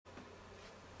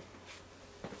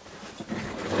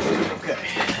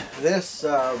This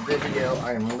video,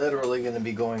 I'm literally going to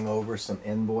be going over some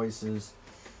invoices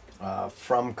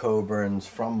from Coburns,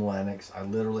 from Lennox. I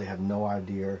literally have no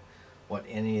idea what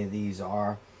any of these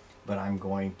are, but I'm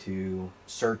going to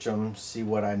search them, see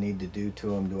what I need to do to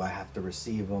them. Do I have to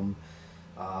receive them?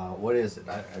 What is it?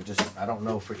 I don't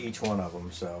know for each one of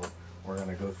them, so we're going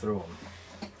to go through them.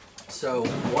 So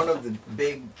one of the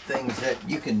big things that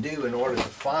you can do in order to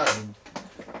find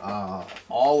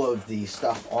all of the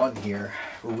stuff on here,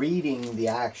 reading the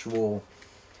actual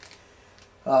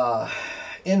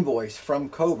invoice from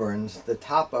Coburns, the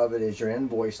top of it is your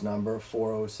invoice number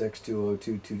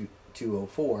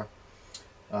 406-202-2204.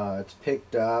 It's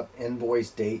picked up, invoice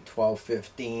date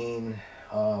 12/15,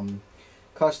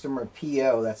 customer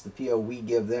PO, that's the PO we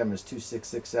give them, is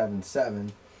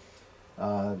 26677.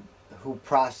 Who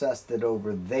processed it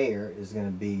over there is going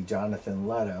to be Jonathan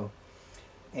Leto.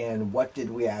 And what did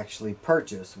we actually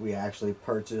purchase? We actually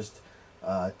purchased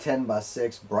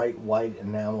 10x6 bright white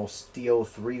enamel steel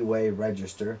 3-way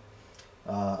register,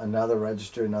 another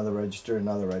register, another register,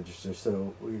 another register.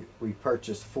 So we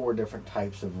purchased 4 different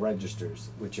types of registers,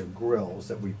 which are grills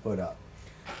that we put up.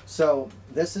 So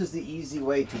this is the easy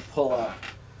way to pull up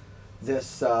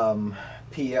this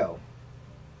PO.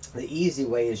 The easy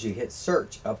way is you hit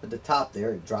search up at the top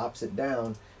there, it drops it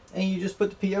down, and you just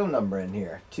put the PO number in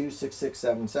here,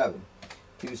 26677,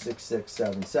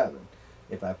 26677.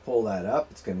 If I pull that up,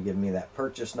 it's going to give me that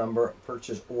purchase number,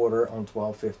 purchase order on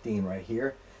 12/15 right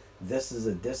here. This is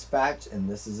a dispatch and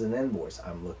this is an invoice.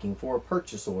 I'm looking for a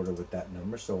purchase order with that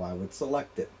number, so I would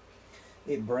select it.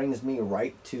 It brings me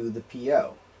right to the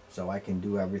PO, so I can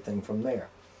do everything from there.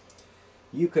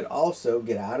 You could also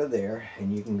get out of there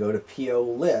and you can go to PO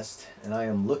list, and I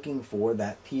am looking for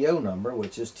that PO number,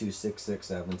 which is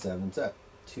 266777.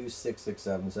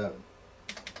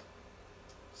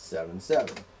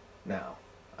 26677. Now,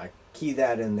 I key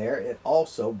that in there. It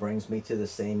also brings me to the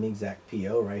same exact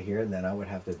PO right here, and then I would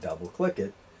have to double click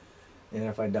it. And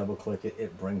if I double click it,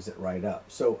 it brings it right up.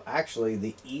 So actually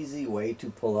the easy way to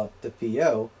pull up the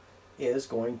PO is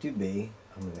going to be,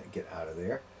 I'm going to get out of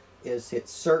there, is hit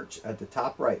search at the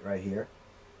top right here,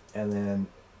 and then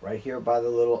right here by the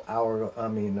little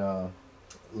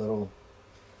little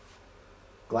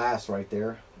glass right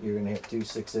there, you're going to hit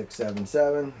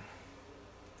 26677.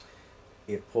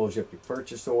 It pulls up your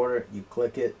purchase order, you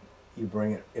click it, you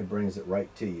bring it, it brings it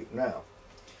right to you. Now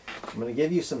I'm going to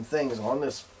give you some things on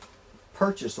this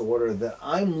purchase order that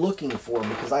I'm looking for,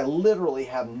 because I literally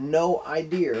have no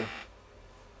idea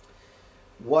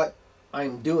what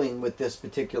I'm doing with this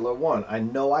particular one. I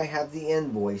know I have the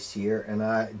invoice here, and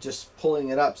I just pulling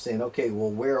it up saying, okay, well,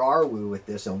 where are we with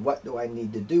this and what do I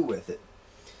need to do with it?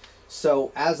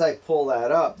 So as I pull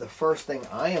that up, the first thing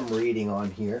I am reading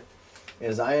on here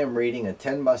is I am reading a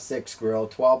 10x6 grill,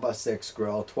 12x6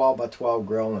 grill, 12x12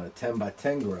 grill, and a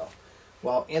 10x10 grill.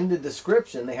 Well, in the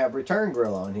description they have return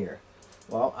grill on here.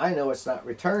 Well, I know it's not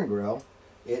return grill,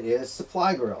 it is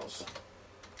supply grills.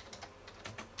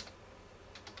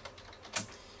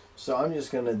 So I'm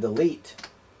just going to delete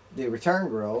the return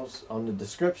grills on the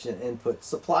description and put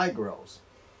supply grills.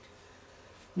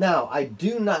 Now, I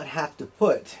do not have to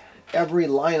put every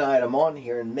line item on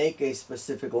here and make a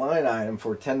specific line item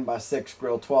for 10x6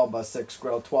 grill, 12x6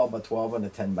 grill, 12x12, and a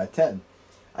 10x10.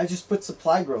 I just put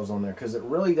supply grills on there because it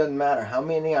really doesn't matter how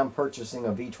many I'm purchasing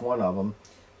of each one of them.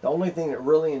 The only thing that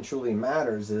really and truly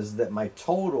matters is that my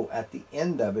total at the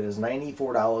end of it is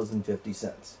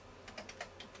 $94.50.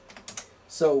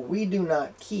 So we do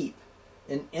not keep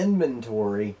an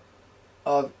inventory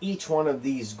of each one of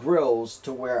these grills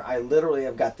to where I literally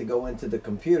have got to go into the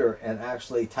computer and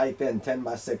actually type in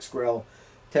 10x6 grill,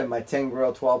 10x10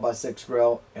 grill, 12x6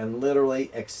 grill, and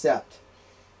literally accept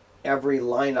every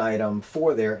line item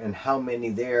for there and how many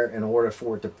there in order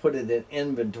for it to put it in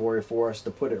inventory for us to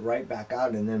put it right back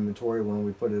out in inventory when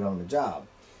we put it on the job.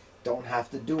 Don't have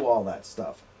to do all that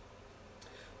stuff.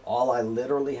 All I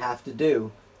literally have to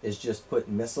do is just put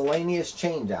miscellaneous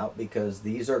change out, because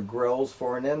these are grills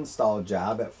for an install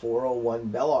job at 401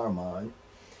 Bel Armand.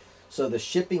 So the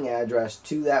shipping address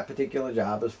to that particular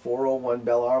job is 401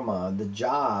 Bel Armand. The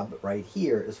job right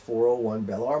here is 401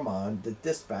 Bel Armand. The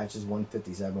dispatch is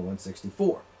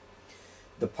 157-164.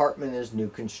 Department is new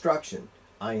construction.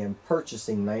 I am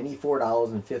purchasing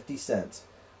 $94.50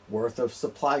 worth of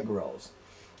supply grills.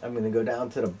 I'm going to go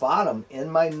down to the bottom in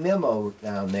my memo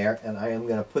down there, and I am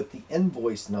going to put the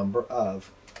invoice number of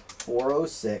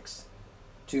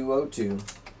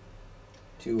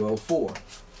 406-202-204.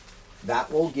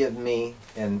 That will give me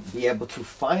and be able to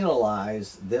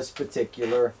finalize this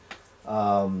particular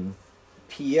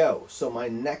PO. So my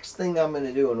next thing I'm going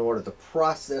to do in order to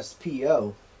process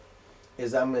PO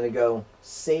is I'm going to go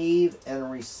save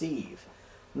and receive.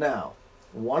 Now,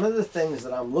 one of the things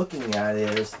that I'm looking at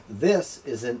is this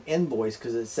is an invoice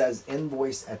because it says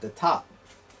invoice at the top.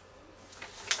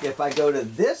 If I go to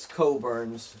this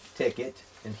Coburns ticket,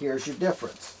 and here's your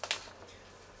difference.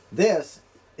 This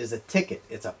is a ticket.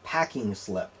 It's a packing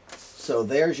slip. So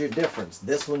there's your difference.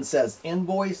 This one says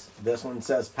invoice. This one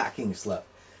says packing slip.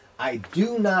 I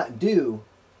do not do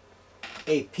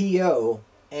a PO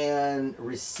and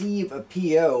receive a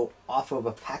PO off of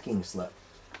a packing slip.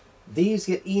 These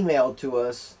get emailed to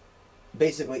us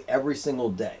basically every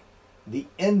single day. The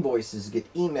invoices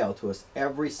get emailed to us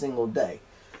every single day.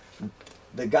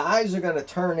 The guys are going to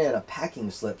turn in a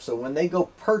packing slip. So when they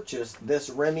go purchase this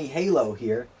Remy Halo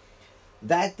here,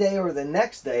 that day or the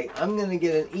next day, I'm going to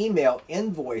get an email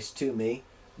invoice to me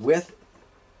with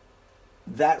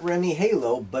that Remy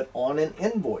Halo, but on an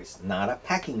invoice, not a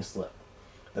packing slip.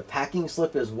 The packing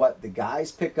slip is what the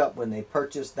guys pick up when they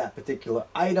purchase that particular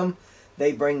item.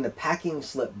 They bring the packing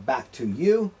slip back to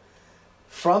you.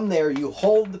 From there, you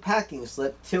hold the packing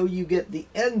slip till you get the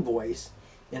invoice.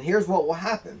 And here's what will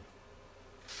happen.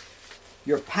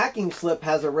 Your packing slip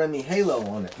has a Remy Halo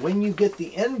on it. When you get the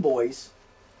invoice,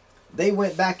 they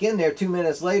went back in there 2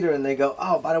 minutes later and they go,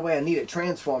 oh, by the way, I need a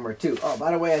transformer too. Oh,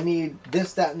 by the way, I need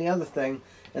this, that, and the other thing.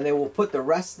 And they will put the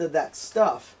rest of that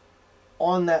stuff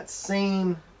on that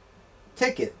same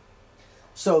ticket.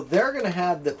 So they're going to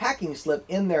have the packing slip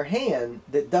in their hand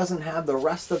that doesn't have the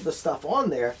rest of the stuff on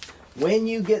there. When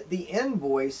you get the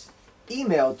invoice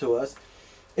emailed to us,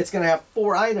 it's going to have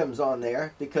 4 items on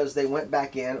there because they went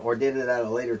back in or did it at a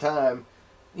later time,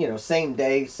 you know, same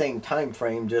day, same time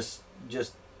frame, just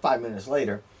 5 minutes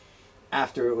later.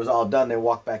 After it was all done, they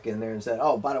walked back in there and said,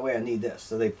 oh, by the way, I need this.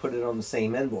 So they put it on the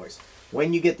same invoice.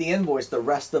 When you get the invoice, the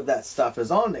rest of that stuff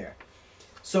is on there.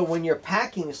 So when your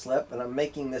packing slip, and I'm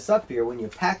making this up here, when your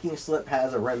packing slip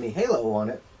has a Remy Halo on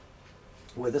it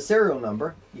with a serial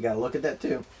number, you got to look at that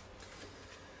too.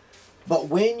 But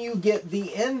when you get the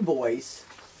invoice,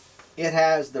 it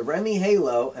has the Remy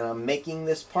Halo, and I'm making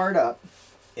this part up.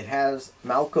 It has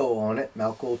Malco on it,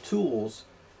 Malco Tools.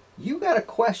 You got to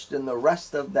question the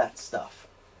rest of that stuff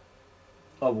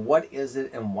of what is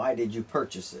it and why did you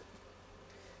purchase it.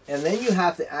 And then you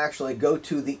have to actually go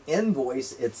to the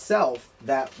invoice itself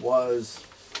that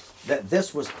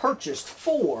this was purchased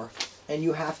for, and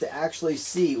you have to actually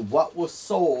see what was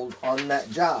sold on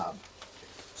that job.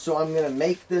 So I'm going to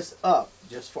make this up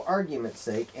just for argument's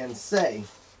sake and say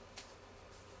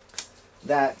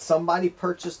that somebody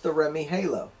purchased the Remy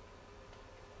Halo.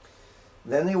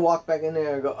 Then they walk back in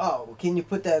there and go, oh, can you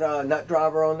put that nut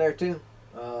driver on there too?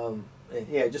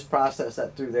 Yeah, just process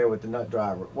that through there with the nut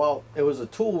driver. Well, it was a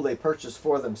tool they purchased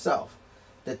for themselves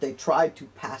that they tried to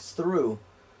pass through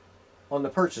on the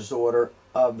purchase order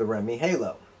of the Remy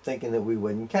Halo, thinking that we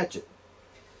wouldn't catch it.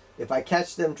 If I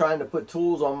catch them trying to put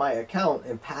tools on my account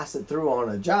and pass it through on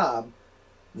a job,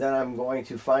 then I'm going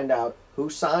to find out who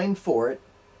signed for it.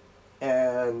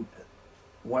 And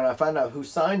when I find out who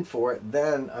signed for it,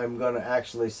 then I'm going to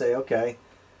actually say, okay,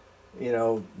 you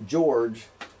know, George,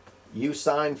 you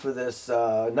signed for this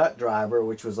nut driver,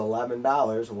 which was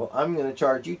 $11. Well, I'm going to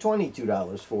charge you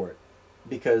 $22 for it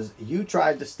because you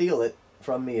tried to steal it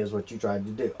from me is what you tried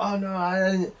to do. Oh, no,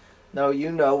 I didn't. No,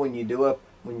 you know, when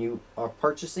you are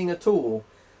purchasing a tool,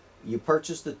 you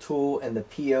purchase the tool and the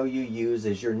PO you use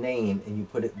is your name and you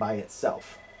put it by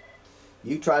itself.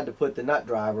 You tried to put the nut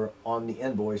driver on the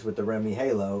invoice with the Remy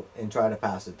Halo and try to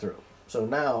pass it through. So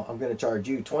now I'm going to charge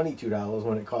you $22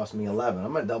 when it cost me $11.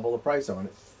 I'm going to double the price on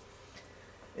it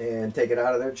and take it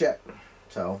out of their check.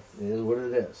 So it is what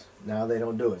it is. Now they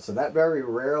don't do it. So that very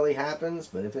rarely happens,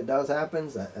 but if it does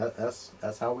happen,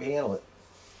 that's how we handle it.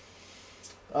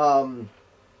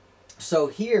 So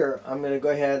here I'm going to go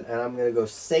ahead and I'm going to go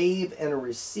save and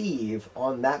receive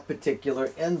on that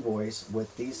particular invoice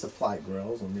with these supply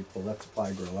grills. Let me pull that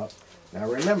supply grill up. Now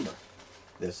remember,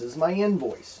 this is my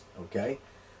invoice, okay?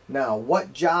 Now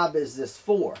what job is this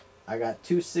for? I got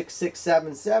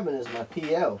 26677 as my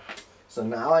PO. So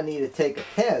now I need to take a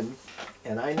pen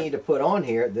and I need to put on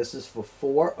here, this is for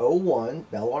 401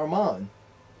 Bellarmine.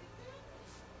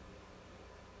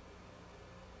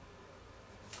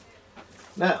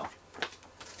 Now,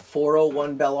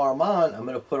 401 Bellarmine, I'm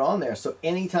going to put on there. So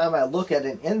anytime I look at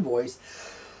an invoice,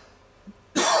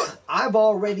 I've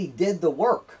already did the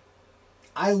work.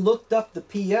 I looked up the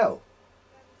PO.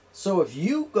 So if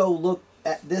you go look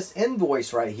at this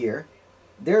invoice right here,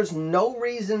 there's no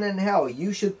reason in hell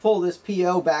you should pull this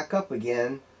PO back up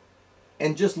again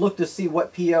and just look to see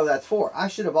what PO that's for. I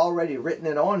should have already written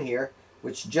it on here,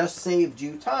 which just saved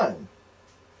you time.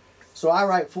 So I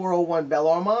write 401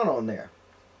 Bellarmine on there.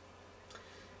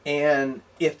 And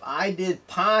if I did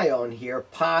pie on here,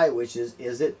 pie, which is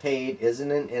it paid, is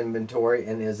it in inventory,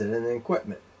 and is it in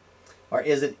equipment? Or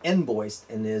is it invoiced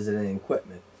and is it in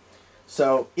equipment?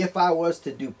 So if I was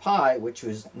to do pie, which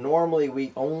was normally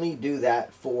we only do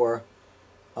that for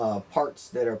parts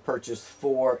that are purchased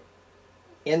for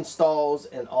installs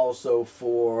and also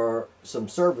for some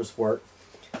service work,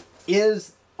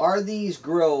 are these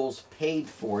grills paid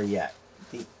for yet?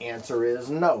 The answer is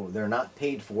no, they're not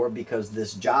paid for because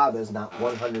this job is not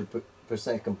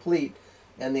 100% complete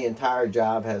and the entire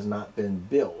job has not been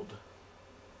billed.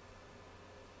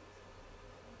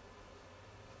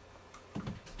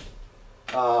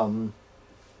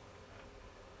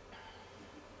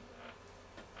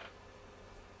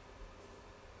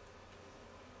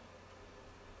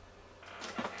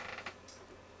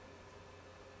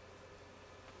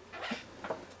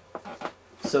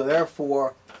 So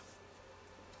therefore,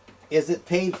 is it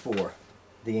paid for?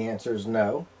 The answer is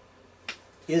no.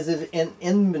 Is it in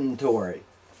inventory?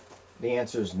 The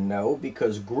answer is no,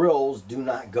 because grills do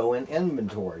not go in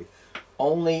inventory.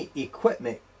 Only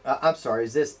equipment,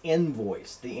 is this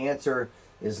invoiced? The answer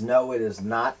is no, it is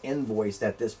not invoiced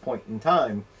at this point in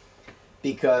time,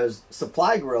 because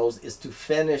supply grills is to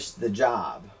finish the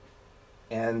job.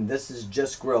 And this is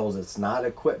just grills, it's not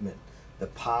equipment. The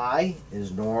pie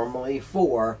is normally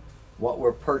for what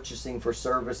we're purchasing for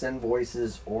service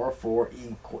invoices or for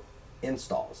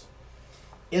installs.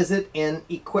 Is it in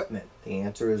equipment? The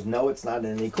answer is no, it's not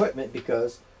in equipment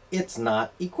because it's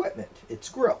not equipment. It's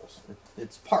grills.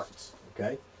 It's parts.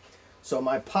 Okay? So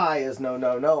my pie is no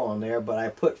on there, but I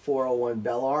put 401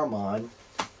 Bellarm on,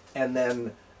 and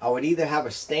then I would either have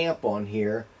a stamp on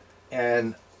here,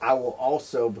 and I will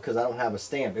also, because I don't have a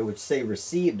stamp, it would say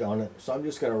received on it, so I'm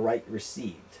just going to write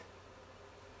received.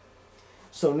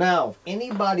 So now, if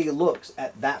anybody looks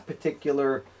at that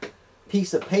particular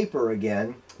piece of paper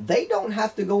again, they don't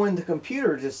have to go in the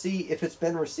computer to see if it's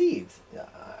been received.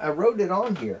 I wrote it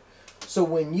on here. So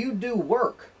when you do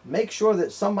work, make sure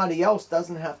that somebody else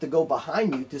doesn't have to go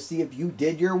behind you to see if you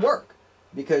did your work,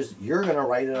 because you're going to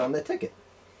write it on the ticket.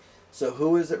 So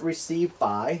who is it received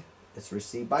by? It's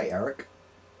received by Eric.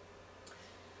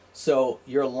 So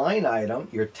your line item,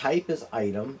 your type is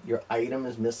item, your item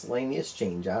is miscellaneous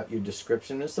changeout, your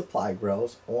description is supply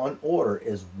grills, on order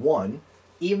is 1.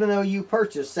 Even though you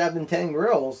purchased 710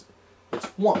 grills, it's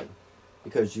 1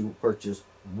 because you purchased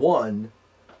 1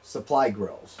 supply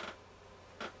grills.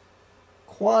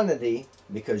 Quantity,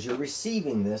 because you're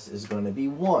receiving this, is going to be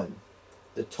 1.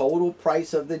 The total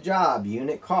price of the job,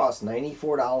 unit cost,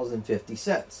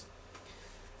 $94.50.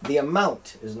 The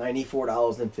amount is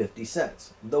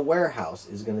 $94.50. The warehouse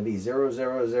is going to be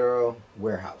 000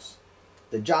 warehouse.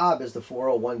 The job is the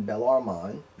 401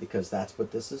 Bellarmine, because that's what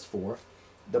this is for.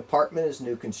 Department is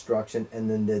new construction, and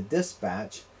then the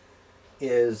dispatch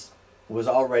was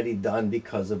already done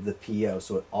because of the PO,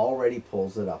 so it already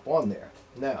pulls it up on there.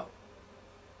 Now,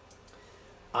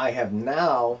 I have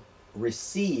now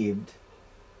received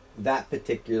that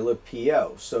particular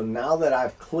PO. So now that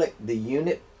I've clicked the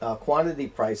unit quantity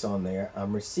price on there,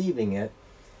 I'm receiving it.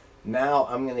 Now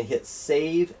I'm going to hit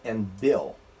save and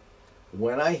bill.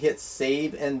 When I hit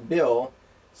save and bill,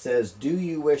 it says, do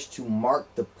you wish to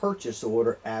mark the purchase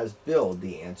order as billed?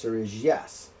 The answer is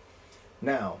yes.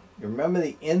 Now, remember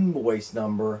the invoice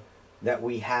number that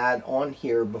we had on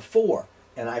here before,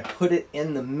 and I put it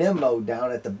in the memo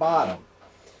down at the bottom.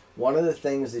 One of the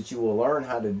things that you will learn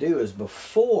how to do is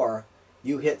before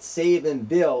you hit save and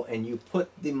bill and you put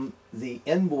the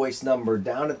invoice number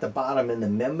down at the bottom in the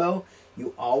memo,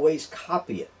 you always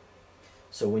copy it.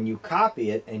 So when you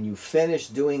copy it and you finish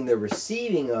doing the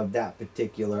receiving of that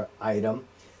particular item,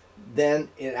 then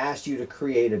it asks you to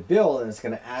create a bill and it's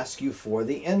going to ask you for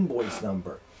the invoice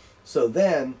number. So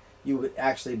then you would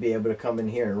actually be able to come in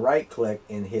here and right click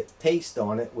and hit paste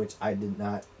on it, which I did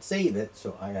not save it,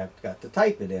 so I have got to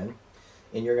type it in.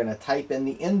 And you're going to type in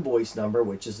the invoice number,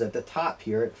 which is at the top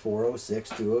here at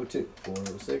 406-202.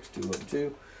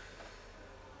 406-202.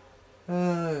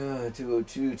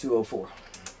 202-204.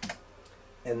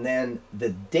 And then the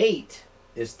date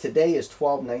is, today is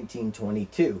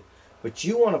 12/19/22. But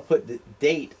you want to put the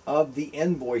date of the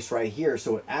invoice right here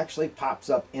so it actually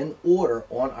pops up in order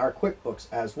on our QuickBooks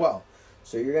as well.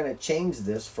 So you're going to change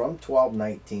this from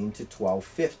 12/19 to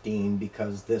 12/15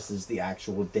 because this is the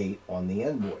actual date on the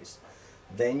invoice.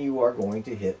 Then you are going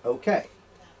to hit OK.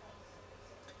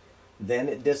 Then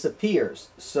it disappears.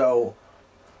 So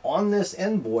on this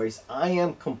invoice, I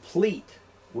am complete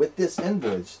with this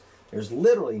invoice. There's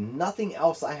literally nothing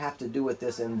else I have to do with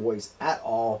this invoice at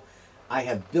all. I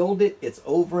have billed it. It's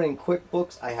over in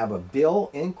QuickBooks. I have a bill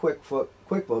in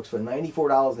QuickBooks for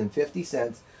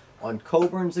 $94.50 on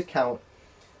Coburn's account.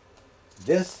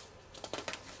 This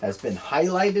has been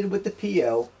highlighted with the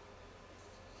PO.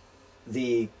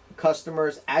 The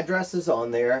customer's address is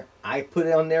on there. I put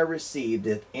it on there, received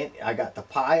it. I got the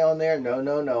pie on there, no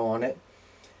on it.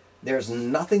 There's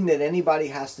nothing that anybody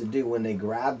has to do when they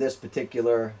grab this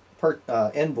particular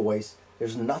invoice.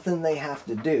 There's nothing they have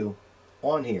to do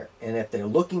on here. And if they're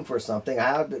looking for something, I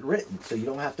have it written so you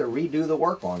don't have to redo the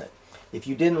work on it. If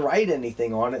you didn't write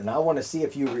anything on it and I want to see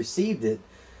if you received it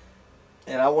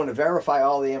and I want to verify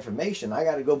all the information, I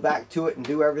got to go back to it and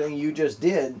do everything you just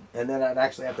did, and then I'd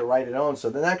actually have to write it on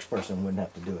so the next person wouldn't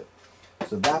have to do it.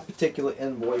 So that particular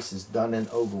invoice is done and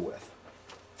over with.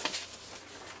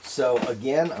 So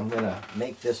again, I'm going to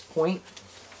make this point.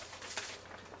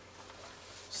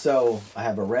 So I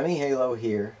have a Remy Halo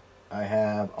here. I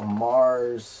have a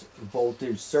Mars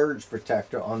voltage surge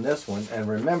protector on this one. And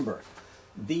remember,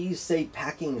 these say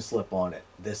packing slip on it.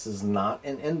 This is not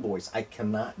an invoice. I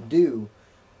cannot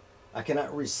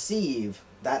receive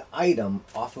that item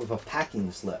off of a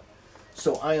packing slip.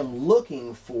 So I am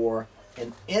looking for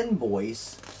an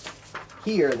invoice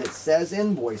here that says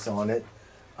invoice on it.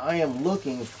 I am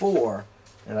looking for,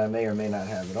 and I may or may not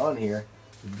have it on here,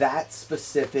 that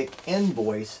specific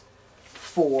invoice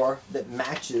that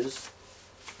matches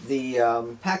the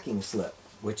packing slip,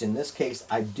 which in this case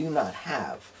I do not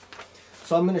have.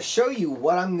 So I'm going to show you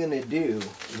what I'm going to do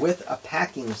with a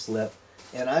packing slip,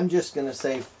 and I'm just going to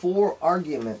say, for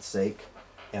argument's sake,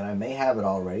 and I may have it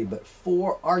already, but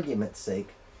for argument's sake,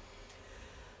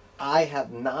 I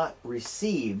have not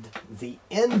received the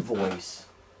invoice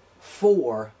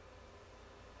from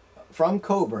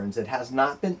Coburns. It has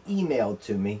not been emailed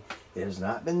to me. It has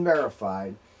not been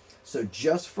verified. So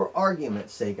just for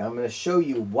argument's sake, I'm going to show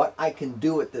you what I can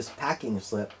do with this packing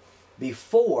slip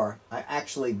before I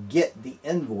actually get the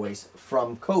invoice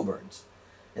from Coburns.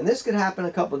 And this could happen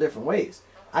a couple different ways.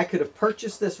 I could have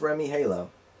purchased this Remy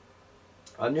Halo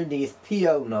underneath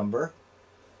PO number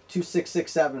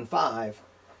 26675,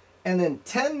 and then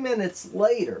 10 minutes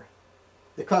later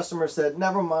the customer said,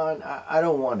 never mind, I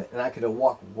don't want it. And I could have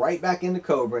walked right back into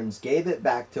Coburns, gave it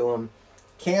back to him,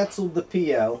 canceled the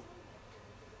PO,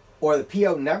 or the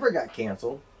PO never got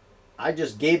canceled. I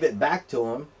just gave it back to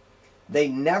them. They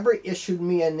never issued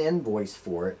me an invoice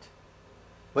for it,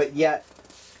 but yet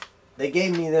they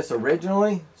gave me this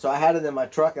originally, so I had it in my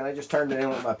truck and I just turned it in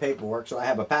with my paperwork, so I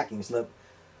have a packing slip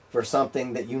for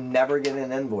something that you never get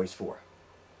an invoice for.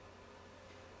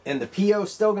 And the PO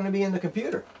is still going to be in the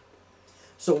computer.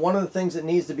 So one of the things that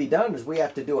needs to be done is we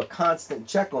have to do a constant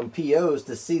check on POs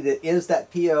to see that is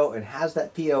that PO and has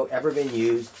that PO ever been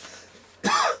used.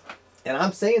 And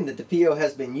I'm saying that the PO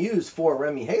has been used for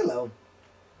Remy Halo,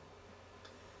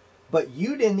 but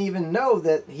you didn't even know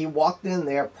that he walked in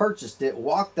there, purchased it,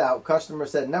 walked out, customer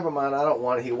said, never mind, I don't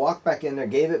want it. He walked back in there,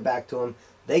 gave it back to him.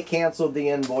 They canceled the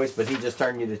invoice, but he just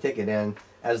turned you the ticket in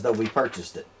as though we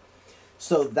purchased it.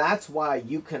 So that's why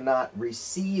you cannot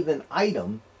receive an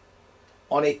item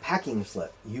on a packing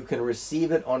slip. You can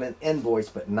receive it on an invoice,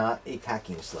 but not a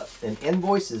packing slip. An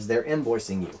invoice is they're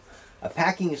invoicing you. A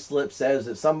packing slip says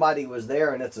that somebody was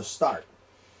there and it's a start.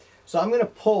 So I'm going to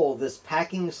pull this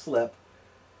packing slip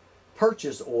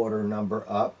purchase order number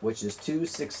up, which is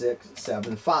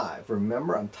 26675.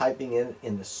 Remember, I'm typing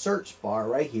in the search bar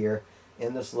right here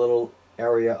in this little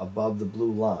area above the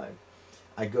blue line.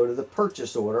 I go to the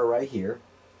purchase order right here,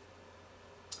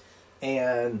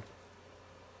 and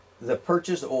the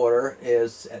purchase order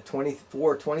is at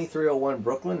 2301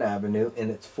 Brooklyn Avenue, and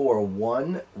it's for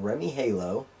one Remy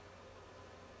Halo,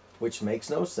 which makes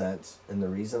no sense. And the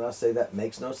reason I say that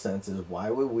makes no sense is,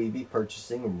 why would we be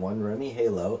purchasing one Remy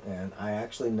Halo? And I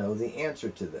actually know the answer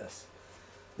to this.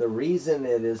 The reason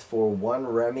it is for one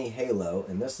Remy Halo,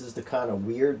 and this is the kind of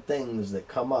weird things that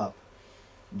come up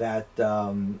that,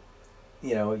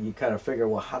 you know, you kind of figure,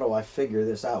 well, how do I figure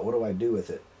this out? What do I do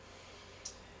with it?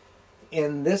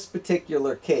 In this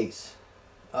particular case,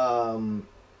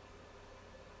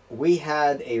 we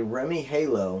had a Remy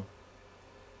Halo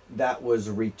that was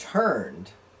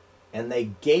returned, and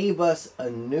they gave us a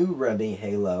new Remy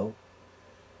Halo,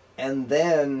 and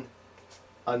then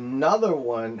another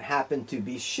one happened to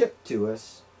be shipped to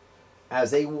us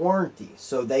as a warranty.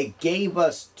 So they gave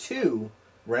us two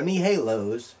Remy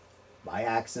Halos by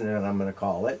accident, I'm going to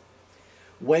call it,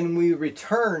 when we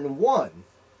returned one.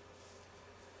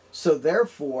 So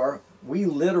therefore, we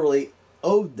literally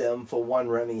owed them for one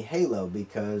Remy Halo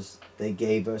because they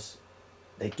gave us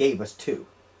two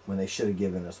when they should have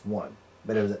given us one,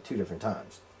 but it was at two different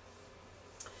times.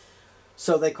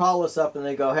 So they call us up and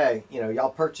they go, hey, you know, y'all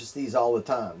purchase these all the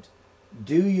time.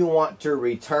 Do you want to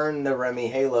return the Remy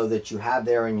Halo that you have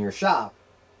there in your shop?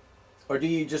 Or do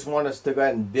you just want us to go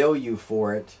ahead and bill you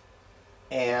for it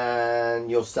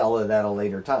and you'll sell it at a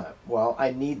later time? Well,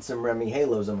 I need some Remy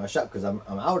Halos in my shop because I'm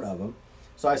out of them.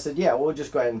 So I said, yeah, we'll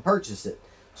just go ahead and purchase it.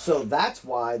 So that's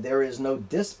why there is no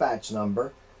dispatch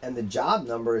number, and the job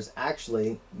number is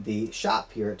actually the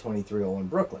shop here at 2301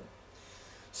 Brooklyn.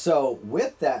 So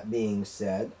with that being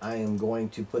said, I am going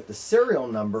to put the serial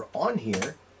number on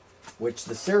here, which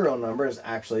the serial number is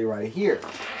actually right here.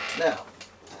 Now,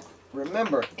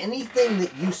 remember, anything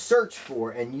that you search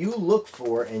for and you look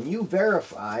for and you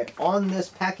verify on this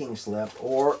packing slip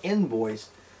or invoice,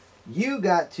 you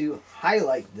got to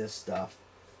highlight this stuff,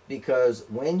 because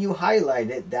when you highlight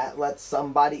it, that lets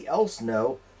somebody else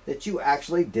know that you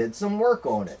actually did some work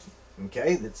on it.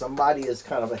 Okay, that somebody is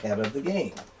kind of ahead of the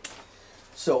game.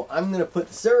 So I'm going to put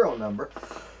the serial number,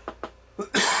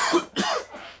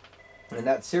 and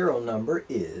that serial number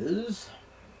is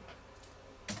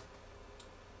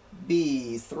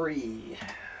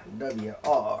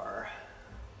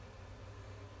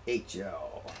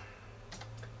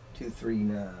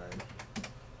B3WRHL239.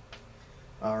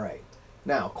 All right.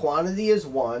 Now, quantity is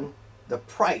 1. The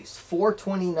price,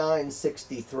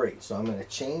 $429.63. So I'm going to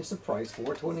change the price,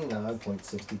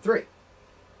 $429.63.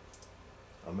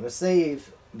 I'm going to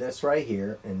save this right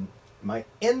here, and my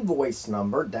invoice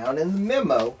number down in the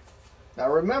memo.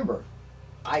 Now remember,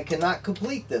 I cannot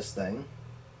complete this thing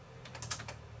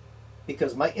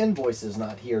because my invoice is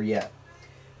not here yet.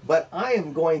 But I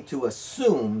am going to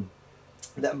assume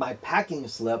that my packing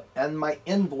slip and my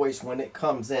invoice when it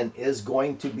comes in is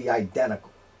going to be identical.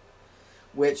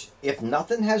 Which, if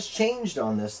nothing has changed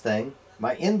on this thing,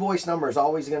 my invoice number is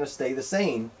always going to stay the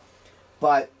same,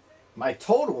 but my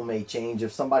total may change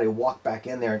if somebody walked back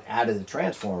in there and added a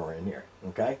transformer in here,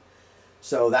 okay?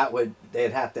 So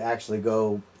they'd have to actually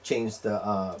go change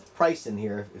the price in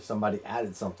here if somebody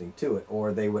added something to it,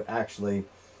 or they would actually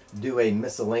do a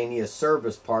miscellaneous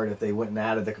service part if they went and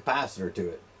added the capacitor to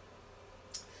it.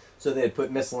 So they'd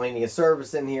put miscellaneous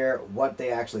service in here, what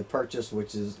they actually purchased,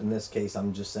 which is, in this case,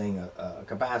 I'm just saying a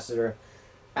capacitor,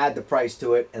 add the price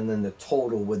to it, and then the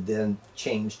total would then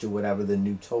change to whatever the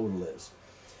new total is.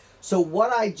 So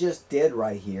what I just did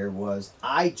right here was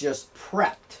I just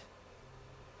prepped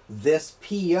this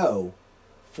PO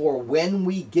for when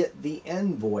we get the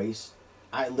invoice.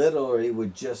 I literally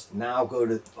would just now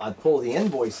I'd pull the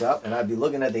invoice up, and I'd be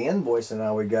looking at the invoice, and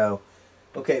I would go,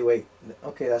 okay, wait,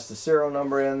 okay, that's the serial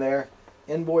number in there.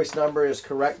 Invoice number is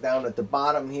correct down at the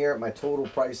bottom here. My total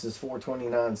price is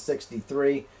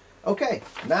 $429.63. Okay,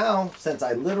 now, since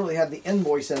I literally have the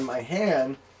invoice in my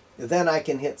hand, then I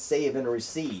can hit save and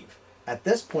receive. At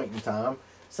this point in time,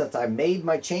 since I made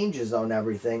my changes on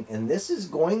everything, and this is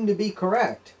going to be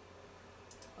correct,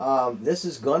 this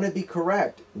is going to be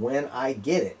correct when I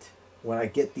get it, when I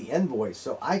get the invoice.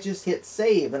 So I just hit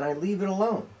save and I leave it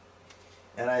alone.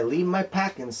 And I leave my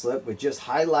packing slip with just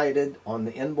highlighted on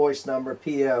the invoice number,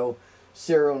 PO,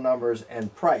 serial numbers,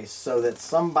 and price, so that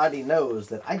somebody knows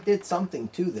that I did something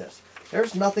to this.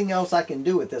 There's nothing else I can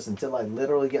do with this until I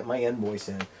literally get my invoice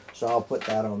in. So I'll put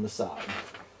that on the side.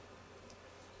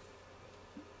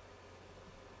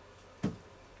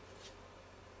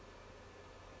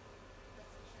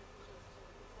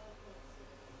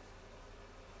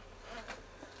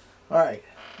 All right,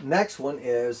 next one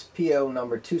is PO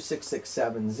number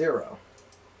 26670.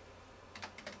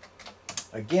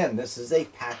 Again, this is a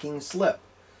packing slip.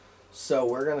 So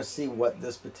we're going to see what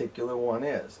this particular one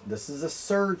is. This is a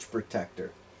surge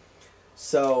protector.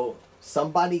 So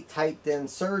somebody typed in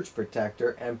surge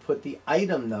protector and put the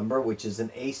item number, which is an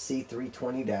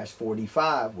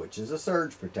AC320-45, which is a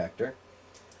surge protector.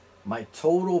 My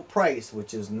total price,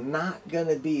 which is not going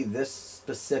to be this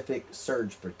specific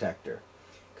surge protector,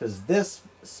 because this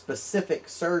specific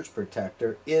surge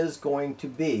protector is going to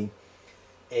be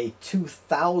a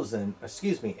 20,000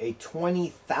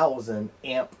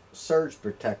 amp surge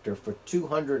protector for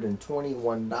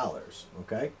 $221,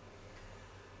 okay?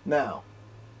 Now,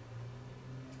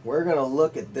 we're going to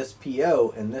look at this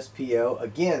PO, and this PO,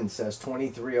 again, says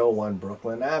 2301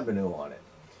 Brooklyn Avenue on it.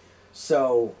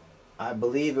 So, I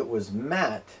believe it was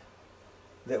Matt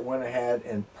that went ahead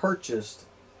and purchased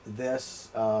this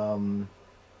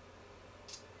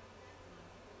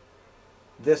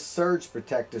this surge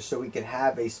protector so he could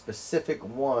have a specific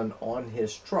one on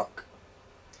his truck.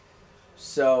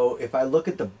 So if I look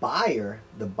at the buyer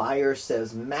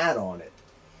says Matt on it.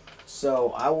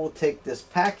 So I will take this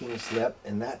packing slip,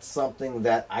 and that's something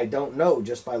that I don't know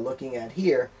just by looking at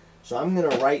here. So I'm going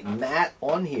to write Matt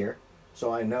on here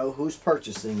so I know who's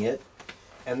purchasing it.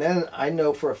 And then I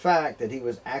know for a fact that he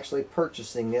was actually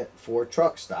purchasing it for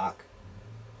truck stock.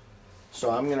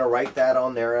 So I'm going to write that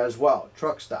on there as well,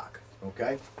 truck stock,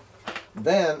 okay?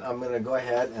 Then I'm going to go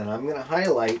ahead and I'm going to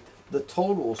highlight the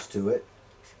totals to it.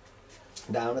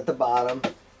 Down at the bottom,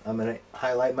 I'm going to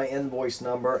highlight my invoice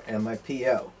number and my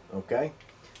PO, okay?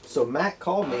 So Matt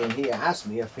called me and he asked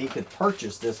me if he could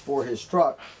purchase this for his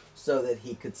truck so that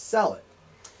he could sell it.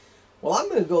 Well, I'm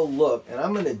going to go look and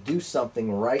I'm going to do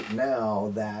something right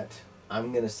now that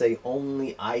I'm going to say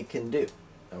only I can do,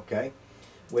 okay?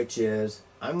 Which is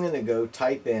I'm going to go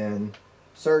type in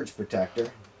surge protector,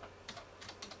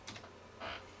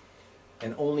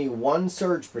 and only one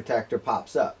surge protector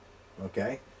pops up,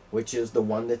 okay? Which is the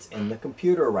one that's in the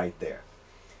computer right there.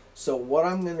 So what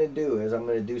I'm going to do is I'm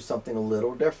going to do something a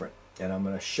little different, and I'm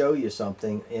going to show you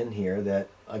something in here that,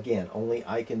 again, only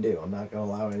I can do. I'm not going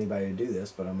to allow anybody to do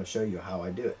this, but I'm going to show you how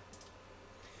I do it.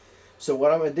 So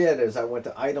what I'm going to do is I went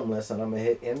to item list and I'm going to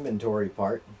hit inventory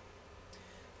part,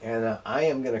 and I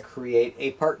am going to create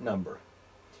a part number.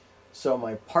 So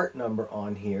my part number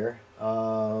on here,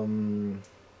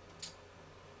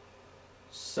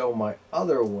 so my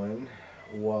other one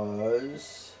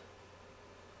was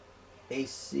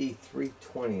AC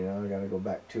 320. Now I got to go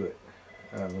back to it.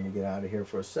 Let me get out of here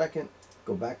for a second.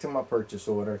 Go back to my purchase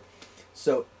order.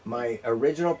 So my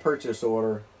original purchase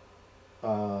order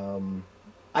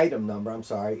item number,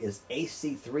 is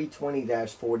AC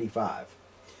 320-45.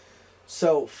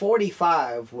 So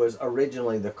 45 was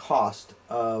originally the cost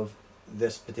of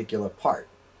this particular part.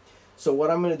 So what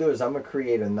I'm going to do is I'm going to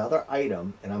create another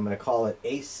item and I'm going to call it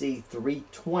AC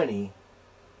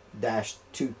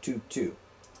 320-222.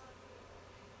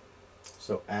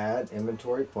 So add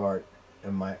inventory part,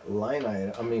 and my line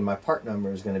item, my part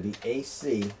number is going to be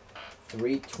AC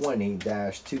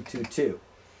 320-222.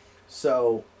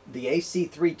 So the AC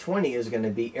 320 is going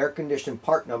to be air conditioned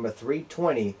part number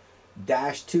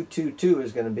 320-222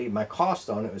 is going to be, my cost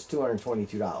on it was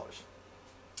 $222.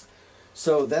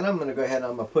 So then I'm going to go ahead and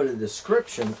I'm going to put a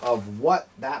description of what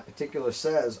that particular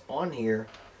says on here,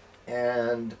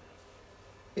 and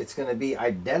it's going to be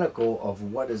identical of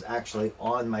what is actually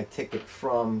on my ticket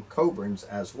from Coburns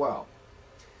as well.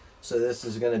 So this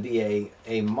is going to be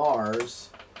a Mars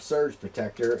surge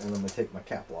protector, and I'm going to take my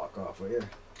cap lock off here.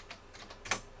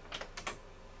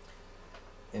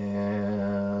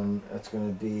 And that's going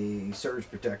to be surge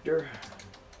protector.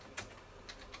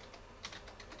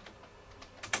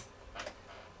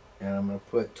 And I'm going to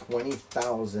put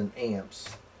 20,000 amps.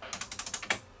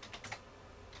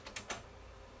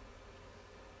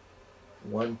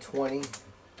 120 to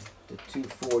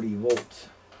 240 volts.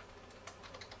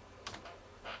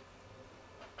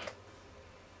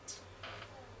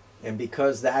 And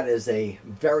because that is a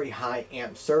very high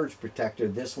amp surge protector,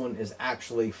 this one is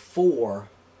actually for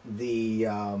the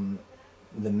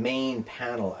main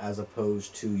panel as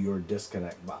opposed to your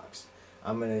disconnect box.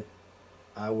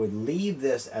 I would leave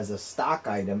this as a stock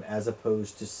item as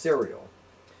opposed to serial.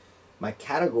 My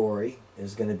category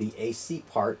is going to be AC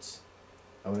parts.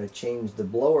 I'm going to change the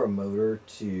blower motor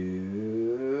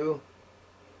to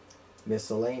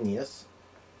miscellaneous.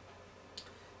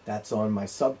 That's on my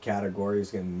subcategory, is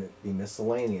going to be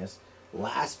miscellaneous.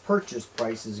 Last purchase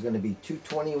price is going to be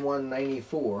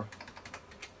 $221.94.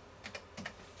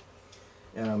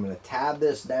 And I'm going to tab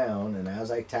this down, and as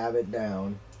I tab it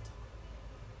down,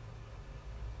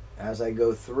 as I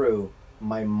go through,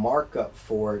 my markup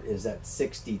for it is at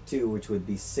 62, which would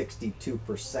be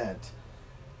 62%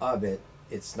 of it.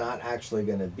 It's not actually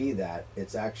going to be that.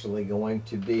 It's actually going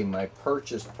to be my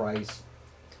purchase price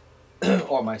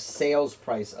or my sales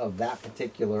price of that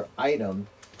particular item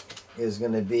is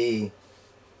going to be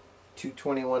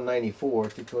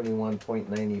 $221.94,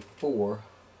 221.94.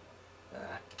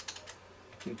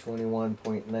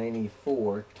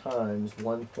 221.94 times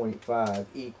 1.5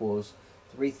 equals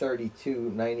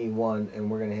 $332.91, and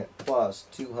we're going to hit plus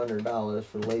 $200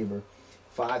 for labor,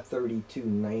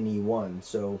 $532.91.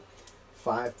 So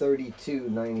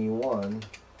 $532.91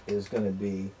 is going to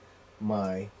be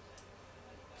my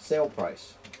sale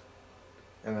price,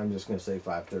 and I'm just going to say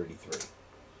 $533.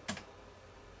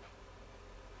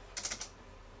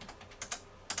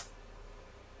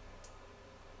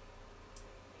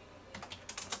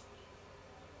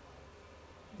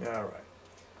 All right,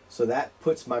 so that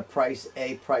puts my price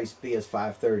A, price B as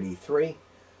 $533.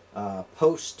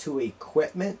 Post to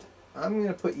equipment, I'm going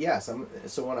to put yes.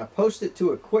 So when I post it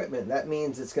to equipment, that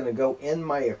means it's going to go in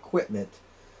my equipment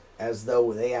as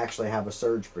though they actually have a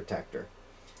surge protector.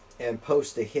 And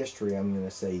post to history, I'm going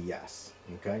to say yes.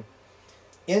 Okay.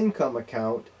 Income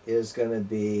account is going to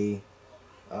be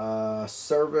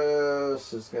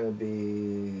Service is going to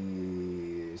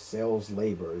be sales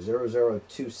labor.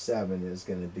 0027 is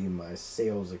going to be my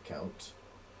sales account.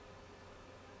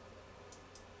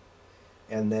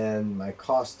 And then my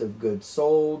cost of goods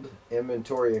sold,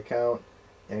 inventory account,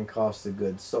 and cost of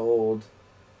goods sold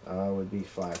would be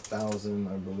 5,000,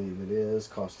 I believe it is.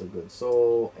 Cost of goods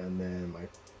sold, and then my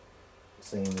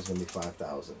same is going to be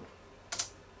 5,000.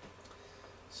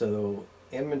 So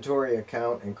inventory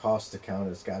account and cost account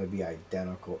has got to be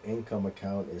identical. Income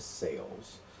account is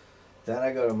sales. Then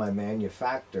I go to my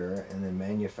manufacturer, and then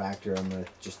manufacturer, I'm going to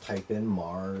just type in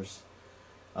Mars.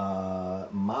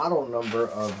 Model number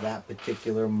of that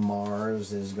particular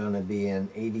Mars is going to be an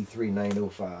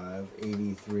 83905,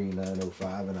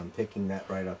 83905, and I'm picking that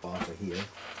right up off of here.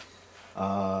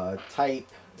 Type,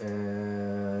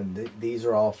 and these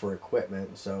are all for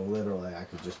equipment, so literally I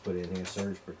could just put in here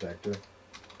surge protector.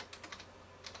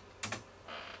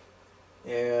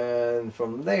 And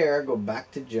from there, go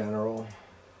back to general,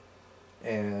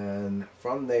 and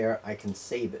from there I can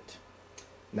save it.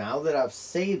 Now that I've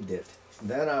saved it,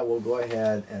 then I will go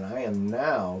ahead and I am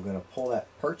now going to pull that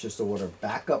purchase order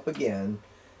back up again,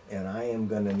 and I am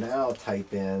going to now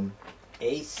type in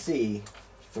AC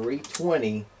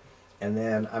 320, and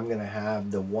then I'm going to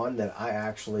have the one that I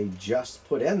actually just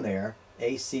put in there,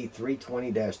 AC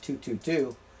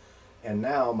 320-222. And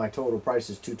now my total price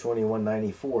is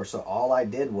 $221.94. So all I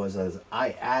did was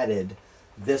I added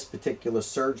this particular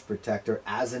surge protector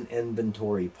as an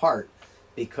inventory part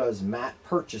because Matt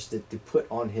purchased it to put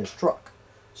on his truck.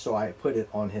 So I put it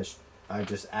on his, I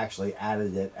just actually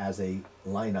added it as a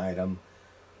line item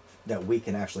that we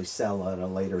can actually sell at a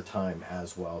later time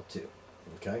as well too.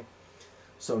 Okay.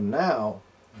 So now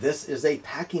this is a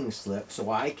packing slip, so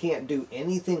I can't do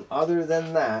anything other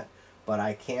than that. But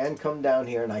I can come down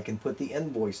here and I can put the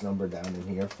invoice number down in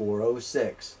here,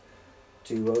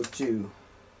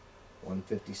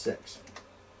 406-202-156.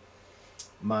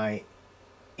 My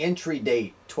entry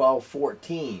date,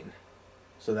 12/14.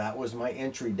 So that was my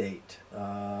entry date.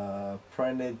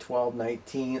 Printed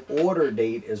 12/19. Order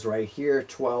date is right here,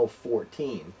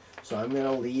 12/14. So I'm going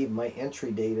to leave my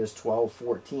entry date as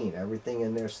 12/14. Everything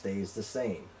in there stays the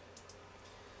same.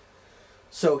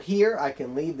 So here I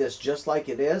can leave this just like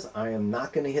it is. I am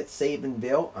not going to hit save and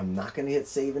bill. I'm not going to hit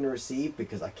save and receive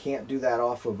because I can't do that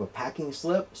off of a packing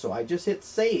slip. So I just hit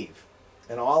save.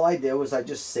 And all I did was I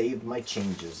just saved my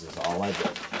changes is all I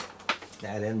did.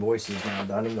 That invoice is now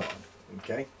done and gone.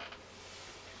 Okay.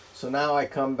 So now I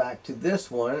come back to this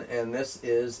one, and this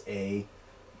is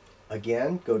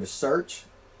again, go to search.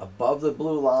 Above the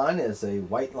blue line is a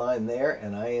white line there,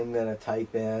 and I am going to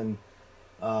type in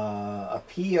a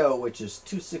PO, which is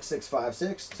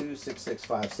 26656,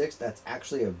 26656. That's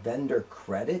actually a vendor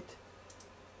credit,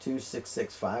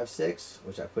 26656,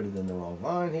 which I put it in the wrong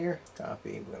line here.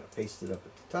 Copy, we're going to paste it up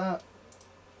at the top.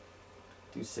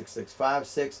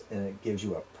 26656, and it gives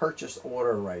you a purchase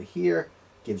order right here,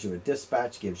 gives you a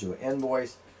dispatch, gives you an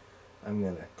invoice. I'm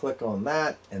going to click on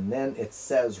that, and then it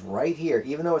says right here,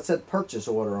 even though it said purchase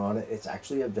order on it, it's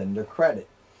actually a vendor credit.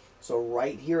 So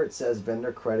right here it says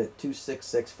vendor credit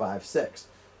 26656.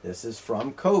 This is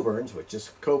from Coburns, which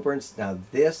is Coburns. Now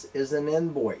this is an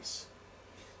invoice.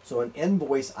 So an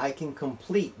invoice, I can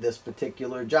complete this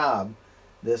particular job,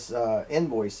 this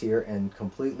invoice here, and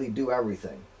completely do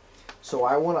everything. So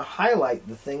I want to highlight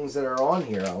the things that are on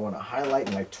here. I want to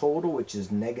highlight my total, which is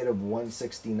negative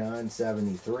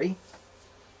 169.73.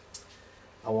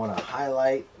 I want to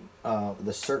highlight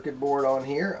the circuit board on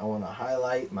here. I want to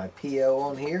highlight my PO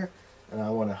on here. And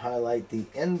I want to highlight the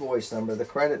invoice number, the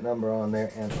credit number on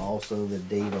there, and also the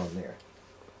date on there.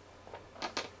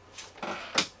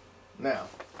 Now,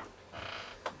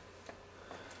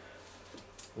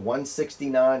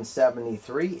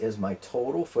 169.73 is my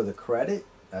total for the credit.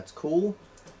 That's cool.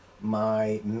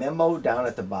 My memo down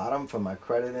at the bottom for my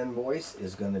credit invoice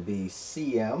is going to be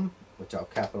CM, which I'll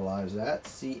capitalize that,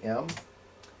 CM.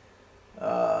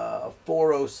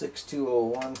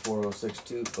 406.201,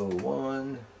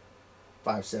 406.201,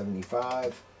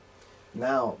 575.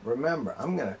 Now, remember,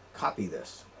 I'm going to copy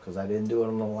this because I didn't do it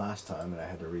on the last time and I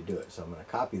had to redo it. So I'm going to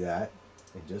copy that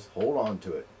and just hold on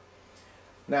to it.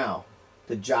 Now,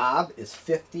 the job is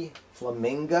 50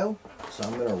 Flamingo. So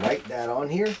I'm going to write that on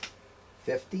here.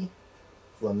 50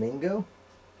 Flamingo.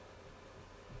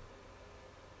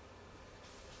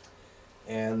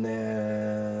 And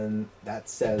then that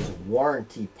says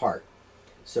warranty part.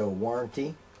 So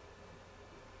warranty,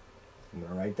 I'm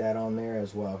going to write that on there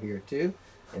as well here too.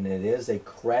 And it is a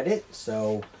credit.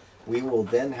 So we will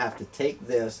then have to take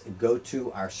this and go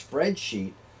to our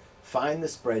spreadsheet, find the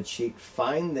spreadsheet,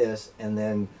 find this, and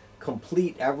then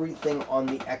complete everything on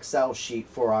the Excel sheet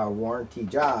for our warranty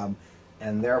job,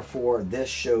 and therefore this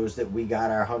shows that we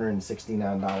got our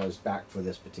 $169 back for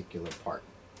this particular part.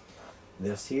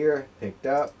 This here, picked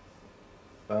up,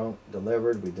 boom,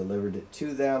 delivered. We delivered it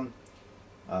to them.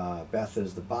 Beth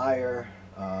is the buyer.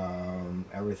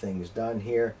 Everything is done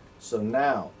here. So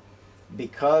now,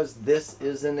 because this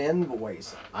is an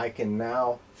invoice, I can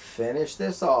now finish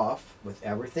this off with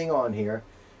everything on here,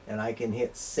 and I can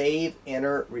hit save,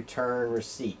 enter, return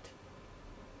receipt.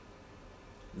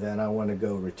 Then I want to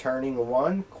go returning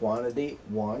 1, quantity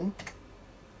 1,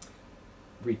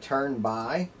 return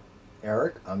by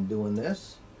Eric. I'm doing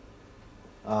this.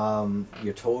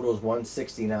 Your total is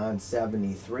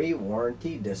 $169.73.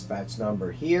 Warranty, dispatch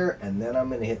number here, and then I'm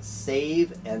going to hit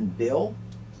save and bill.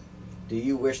 Do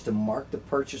you wish to mark the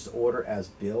purchase order as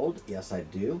billed? Yes, I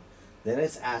do. Then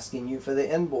it's asking you for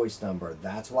the invoice number.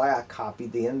 That's why I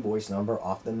copied the invoice number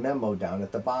off the memo down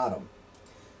at the bottom.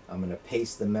 I'm going to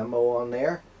paste the memo on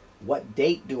there. What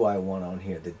date do I want on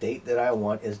here? The date that I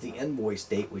want is the invoice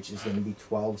date, which is going to be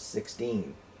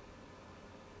 12/16.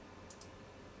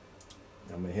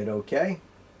 I'm going to hit OK,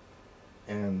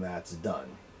 and that's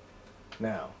done.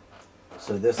 Now,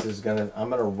 so this is going to, I'm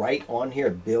going to write on here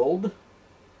billed,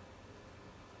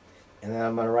 and then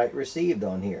I'm going to write received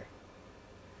on here.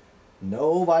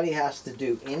 Nobody has to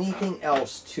do anything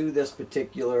else to this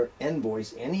particular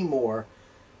invoice anymore,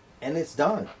 and it's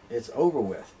done. It's over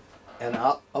with. And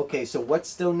okay, so what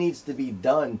still needs to be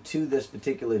done to this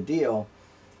particular deal,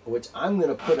 which I'm going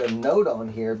to put a note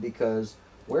on here because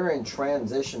we're in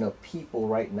transition of people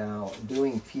right now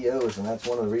doing POs, and that's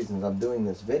one of the reasons I'm doing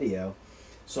this video.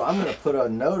 So I'm going to put a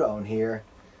note on here.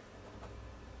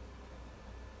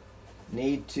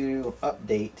 Need to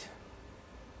update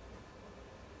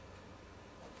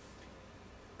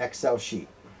Excel sheet.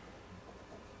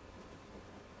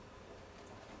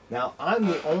 Now, I'm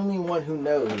the only one who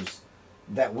knows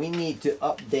that we need to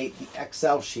update the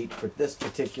Excel sheet for this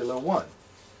particular one.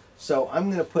 So I'm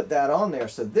going to put that on there.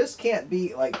 So this can't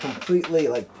be like completely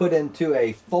like put into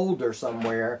a folder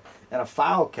somewhere in a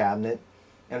file cabinet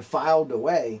and filed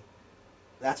away.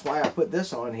 That's why I put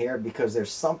this on here, because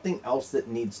there's something else that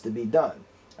needs to be done.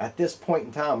 At this point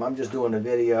in time, I'm just doing a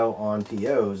video on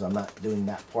POs. I'm not doing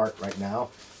that part right now,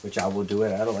 which I will do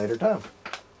it at a later time.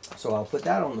 So I'll put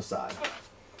that on the side,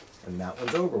 and that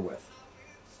one's over with.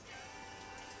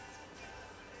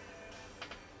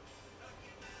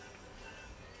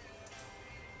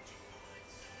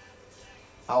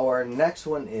 Our next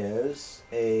one is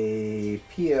a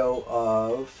PO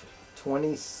of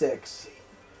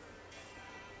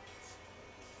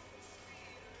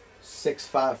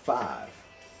 26,655.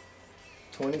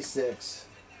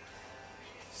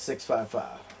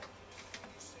 26,655.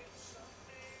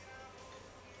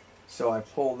 So I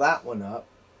pull that one up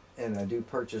and I do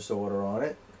purchase order on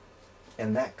it,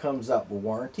 and that comes up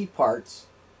warranty parts.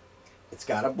 It's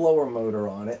got a blower motor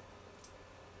on it.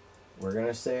 We're going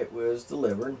to say it was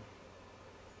delivered.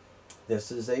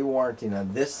 This is a warranty. Now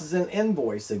this is an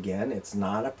invoice again. It's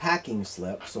not a packing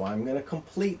slip, so I'm going to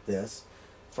complete this.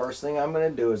 First thing I'm going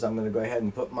to do is I'm going to go ahead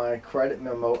and put my credit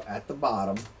memo at the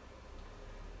bottom.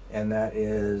 And that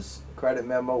is credit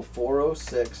memo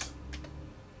 406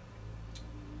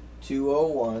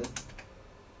 201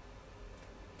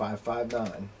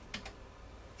 559.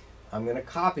 I'm going to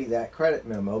copy that credit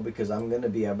memo because I'm going to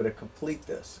be able to complete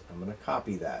this. I'm going to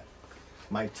copy that.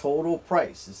 My total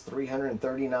price is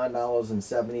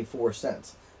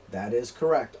 $339.74. That is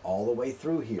correct all the way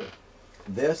through here.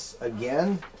 This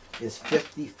again is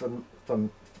 50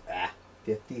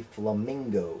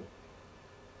 Flamingo.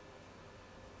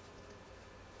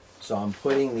 So I'm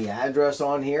putting the address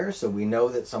on here so we know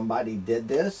that somebody did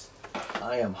this.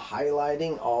 I am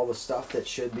highlighting all the stuff that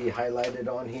should be highlighted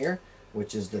on here,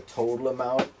 which is the total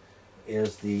amount,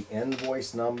 is the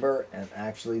invoice number, and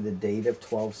actually the date of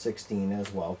 12/16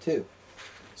 as well too.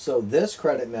 So this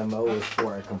credit memo is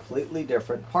for a completely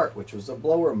different part, which was a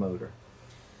blower motor.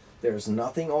 There's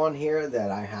nothing on here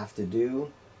that I have to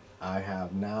do. I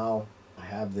have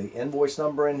the invoice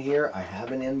number in here. I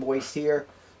have an invoice here.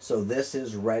 So this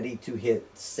is ready to hit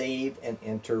save and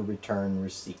enter return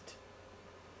receipt.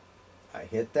 I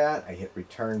hit that. I hit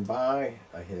return by.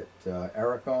 I hit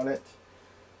Eric on it.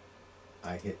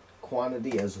 I hit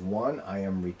quantity as 1. I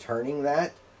am returning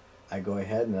that. I go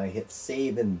ahead and I hit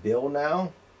save and bill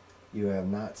now. You have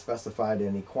not specified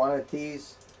any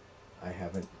quantities. I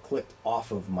haven't clicked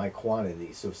off of my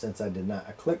quantity. So since I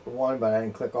clicked 1, but I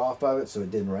didn't click off of it, so it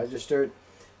didn't register it.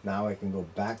 Now I can go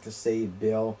back to save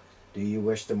bill. Do you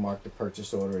wish to mark the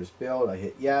purchase order as billed? I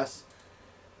hit yes.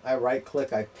 I right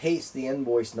click, I paste the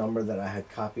invoice number that I had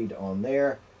copied on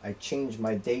there. I changed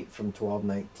my date from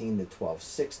 12/19 to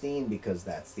 12/16 because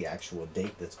that's the actual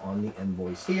date that's on the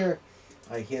invoice here.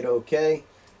 I hit OK.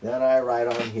 Then I write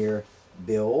on here,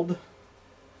 billed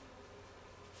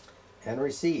and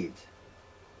received.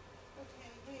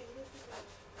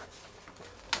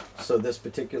 So this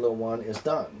particular one is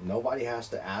done. Nobody has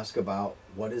to ask about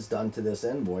what is done to this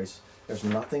invoice. There's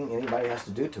nothing anybody has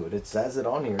to do to it. It says it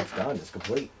on here. It's done. It's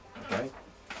complete. Okay.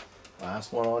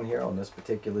 Last one on here on this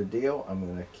particular deal. I'm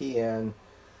going to key in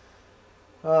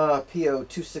PO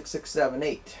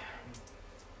 26678.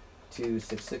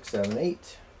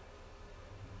 26678.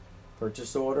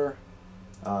 Purchase order.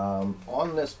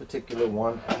 On this particular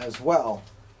one as well,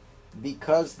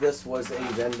 because this was a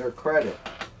vendor credit,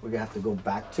 we have to go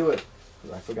back to it.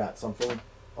 I forgot something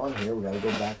on here. We got to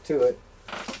go back to it.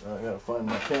 I got to find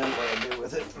my pen. What I do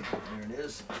with it? There it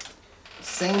is.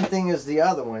 Same thing as the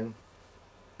other one.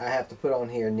 I have to put on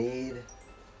here, need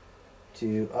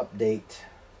to update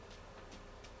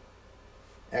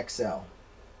Excel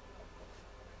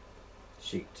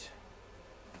sheet.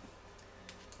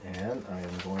 And I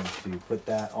am going to put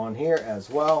that on here as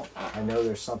well. I know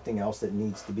there's something else that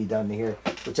needs to be done here,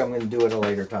 which I'm going to do at a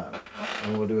later time.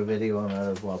 And we'll do a video on that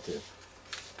as well too.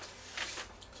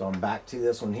 So I'm back to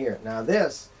this one here. Now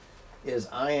this is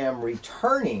I am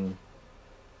returning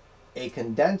a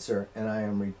condenser,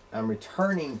 and I'm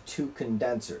returning 2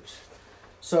 condensers.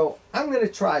 So I'm going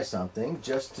to try something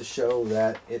just to show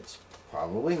that it's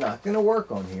probably not going to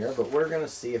work on here, but we're going to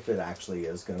see if it actually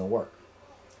is going to work.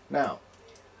 Now,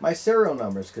 my serial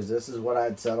numbers, because this is what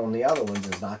I'd said on the other ones,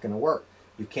 is not going to work.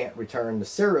 You can't return the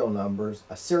serial numbers,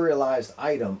 a serialized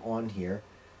item on here,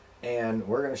 and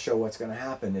we're going to show what's going to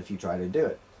happen if you try to do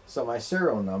it. So my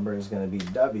serial number is going to be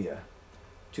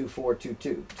W2422,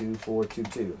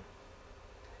 2422.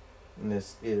 And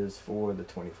this is for the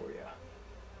 24, yeah.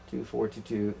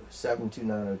 2422,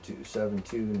 72902,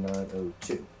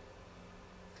 72902.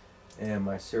 And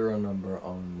my serial number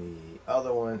on the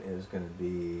other one is going to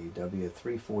be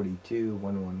W342,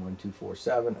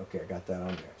 111247. Okay, I got that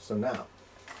on there. So now,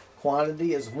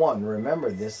 quantity is 1.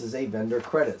 Remember, this is a vendor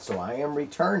credit, so I am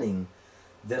returning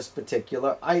this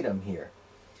particular item here.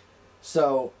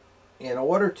 So, in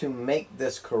order to make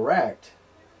this correct,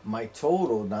 my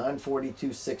total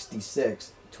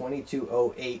 942.66,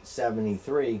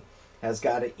 2208.73 has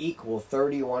got to equal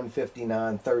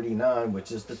 3159.39,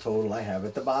 which is the total I have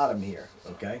at the bottom here.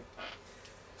 Okay.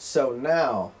 So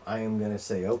now I am going to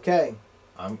say, okay,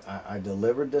 I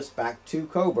delivered this back to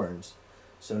Coburns.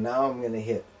 So now I'm going to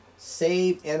hit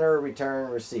save, enter,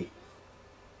 return, receipt.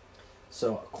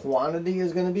 So quantity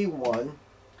is going to be 1.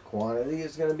 Quantity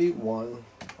is going to be 1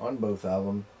 on both of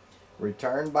them.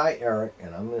 Returned by Eric,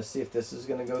 and I'm going to see if this is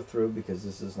going to go through, because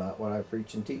this is not what I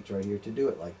preach and teach right here to do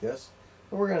it like this.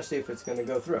 But we're going to see if it's going to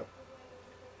go through.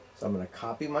 So I'm going to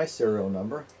copy my serial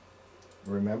number.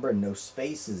 Remember, no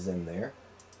spaces in there.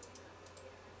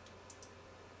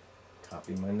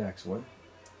 Copy my next one.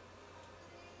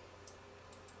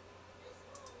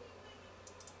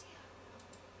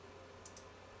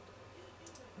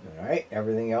 Alright,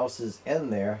 everything else is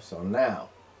in there. So now,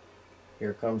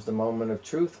 here comes the moment of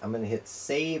truth. I'm going to hit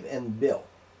save and bill.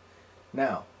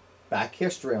 Now, back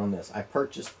history on this. I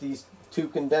purchased these 2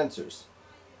 condensers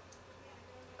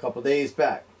a couple days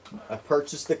back. I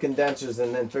purchased the condensers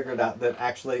and then figured out that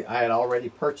actually I had already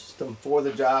purchased them for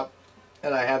the job,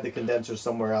 and I had the condensers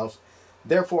somewhere else.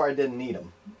 Therefore, I didn't need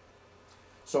them.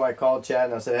 So I called Chad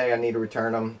and I said, hey, I need to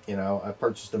return them. You know, I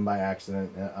purchased them by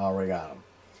accident and I already got them.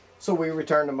 So we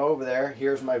returned them over there.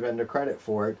 Here's my vendor credit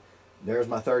for it. There's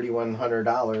my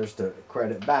 $3,100 to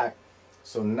credit back.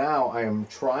 So now I am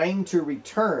trying to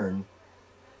return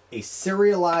a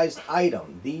serialized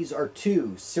item. These are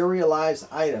 2 serialized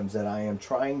items that I am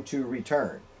trying to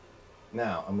return.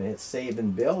 Now I'm going to hit save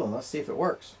and bill, and let's see if it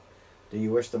works. Do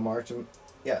you wish to mark them?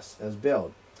 Yes, as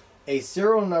billed. A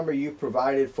serial number you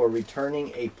provided for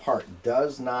returning a part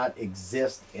does not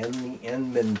exist in the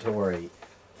inventory.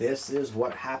 This is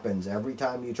what happens every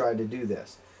time you try to do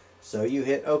this. So you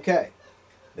hit OK.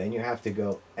 Then you have to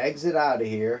go exit out of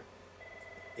here.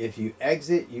 If you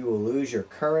exit, you will lose your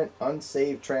current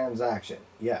unsaved transaction.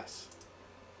 Yes.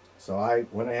 So I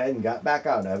went ahead and got back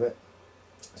out of it.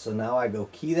 So now I go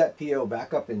key that PO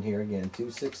back up in here again,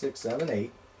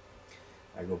 26678.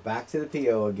 I go back to the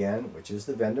PO again, which is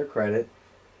the vendor credit.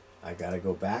 I got to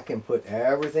go back and put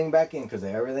everything back in, because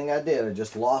everything I did, I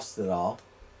just lost it all.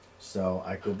 So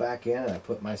I go back in and I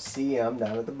put my CM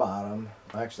down at the bottom.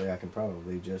 Actually, I can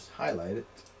probably just highlight it.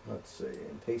 Let's see,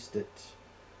 and paste it.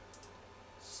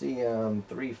 CM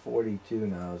 342.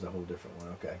 Now is a whole different one.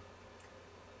 Okay.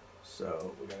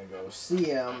 So we're going to go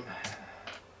CM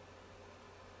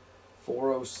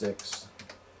 406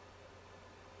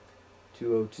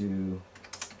 202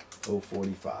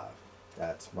 045.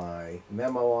 That's my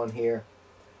memo on here.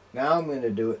 Now I'm going to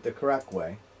do it the correct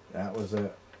way. That was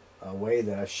a way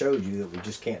that I showed you that we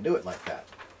just can't do it like that.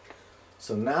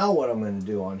 So now what I'm going to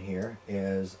do on here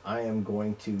is I am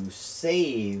going to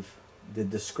save the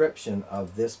description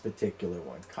of this particular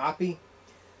one. Copy,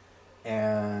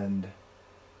 and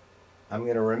I'm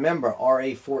going to remember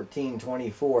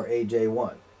RA1424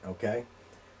 AJ1. Okay,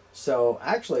 so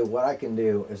actually what I can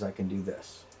do is I can do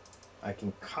this. I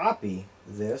can copy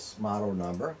this model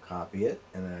number, copy it,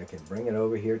 and then I can bring it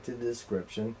over here to the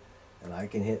description, and I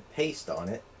can hit paste on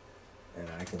it, and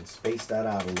I can space that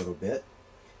out a little bit.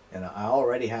 And I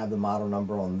already have the model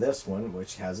number on this one,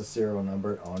 which has a serial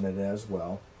number on it as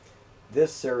well.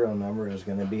 This serial number is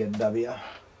going to be a W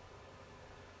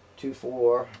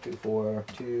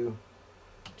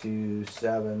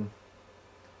 2424227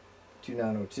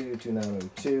 2902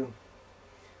 2902.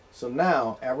 So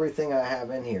now everything I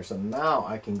have in here, so now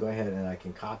I can go ahead and I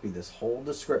can copy this whole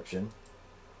description.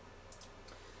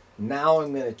 Now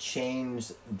I'm going to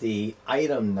change the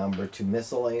item number to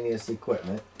miscellaneous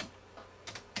equipment.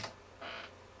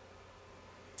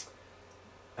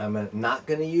 I'm not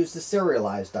going to use the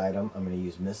serialized item. I'm going to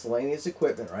use miscellaneous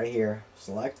equipment right here.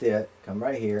 Select it, come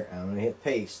right here, and I'm going to hit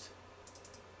paste.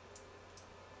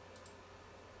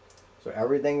 So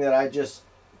everything that I just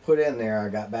put in there, I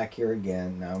got back here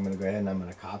again. Now I'm going to go ahead and I'm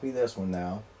going to copy this one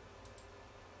now.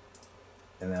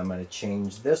 And then I'm going to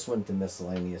change this one to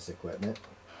miscellaneous equipment.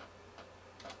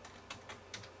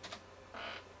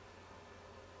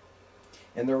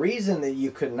 And the reason that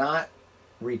you could not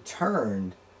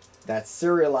return that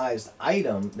serialized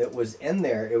item that was in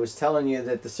there, it was telling you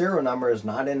that the serial number is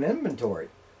not in inventory.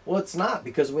 Well, it's not,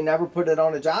 because we never put it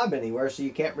on a job anywhere, so you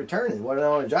can't return it. It wasn't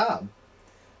on a job.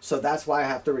 So that's why I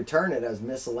have to return it as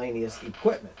miscellaneous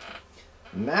equipment.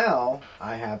 Now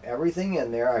I have everything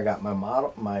in there. I got my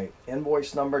model, my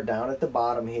invoice number down at the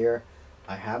bottom here.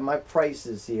 I have my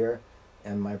prices here,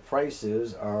 and my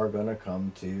prices are going to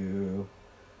come to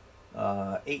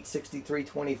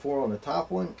 $863.24 on the top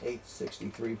one,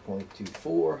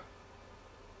 $863.24,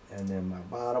 and then my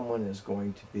bottom one is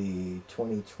going to be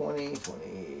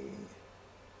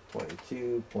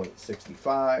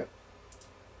 22.65.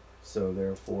 So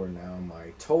therefore now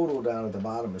my total down at the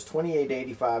bottom is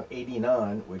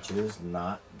 $2885.89, which is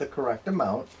not the correct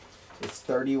amount. It's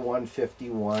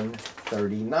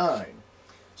 $3151.39.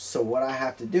 So what I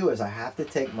have to do is I have to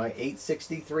take my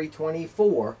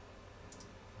 $863.24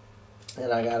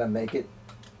 and I gotta make it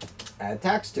add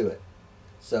tax to it.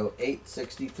 So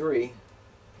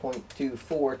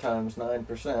 863.24 times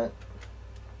 9%,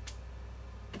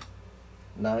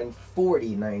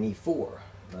 940.94.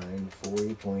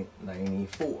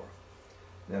 940.94.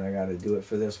 Then I got to do it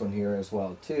for this one here as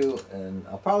well too, and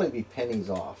I'll probably be pennies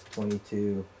off.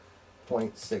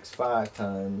 22.65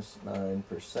 times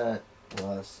 9%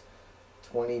 plus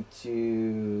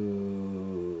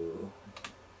 22.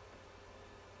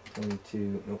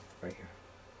 Nope, right here.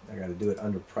 I got to do it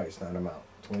under price, not amount.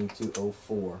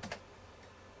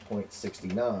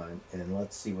 2204.69, and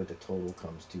let's see what the total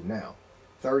comes to now.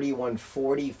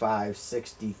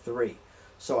 3145.63.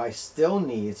 So I still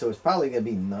need, so it's probably going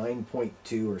to be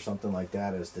 9.2 or something like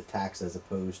that as the tax, as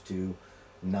opposed to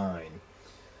 9.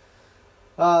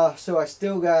 So I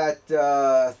still got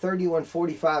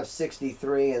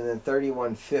 3145.63 and then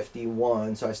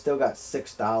 3151. So I still got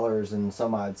 $6 and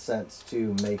some odd cents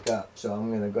to make up. So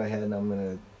I'm going to go ahead and I'm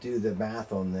going to do the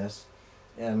math on this,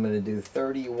 and I'm going to do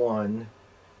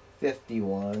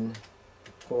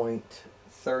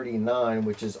 3151.39,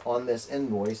 which is on this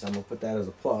invoice. I'm going to put that as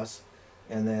a plus.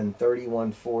 And then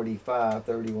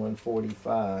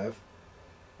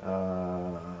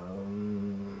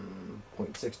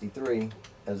 31.63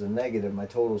 as a negative. My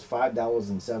total is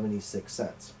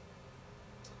 $5.76.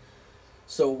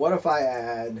 So what if I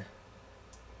add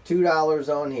 $2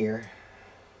 on here,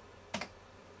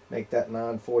 make that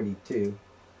 942,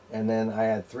 and then I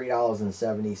add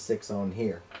 $3.76 on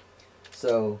here.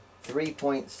 So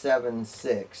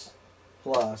 3.76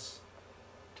 plus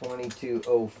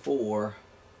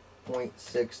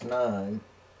 2204.69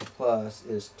 plus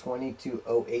is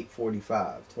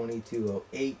 2208.45.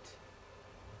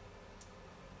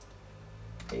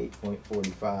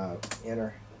 2208.45.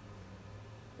 Enter.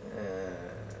 And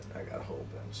I got a whole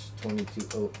bunch.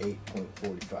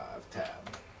 2208.45.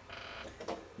 Tab.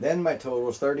 Then my total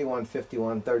is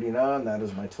 3151.39. That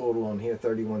is my total on here.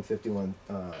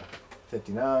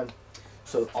 3151.59.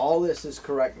 So all this is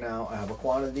correct now. I have a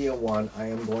quantity of 1. I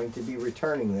am going to be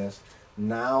returning this.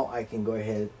 Now I can go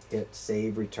ahead and hit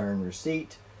save return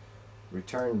receipt.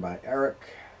 returned by Eric.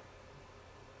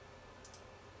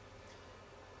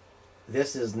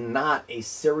 This is not a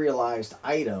serialized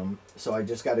item, so I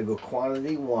just got to go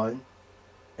quantity 1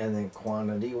 and then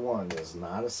quantity 1. It's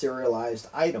not a serialized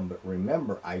item, but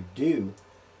remember, I do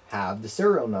have the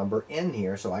serial number in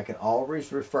here, so I can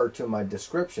always refer to my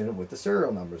description with the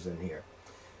serial numbers in here.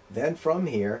 Then from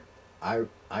here, I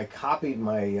copied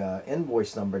my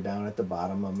invoice number down at the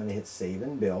bottom. I'm going to hit Save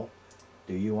and Bill.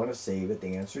 Do you want to save it?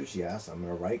 The answer is yes. I'm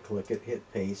going to right click it, hit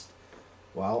Paste.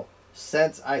 Well,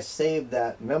 since I saved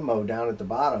that memo down at the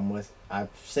bottom, I've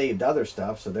saved other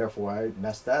stuff, so therefore I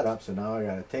messed that up. So now I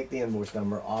got to take the invoice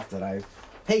number off that I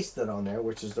pasted on there,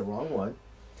 which is the wrong one.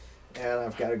 And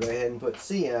I've got to go ahead and put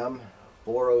CM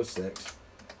 406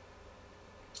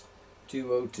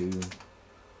 202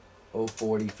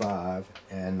 045,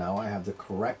 and now I have the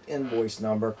correct invoice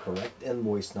number,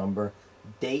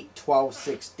 date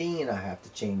 12/16. I have to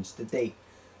change the date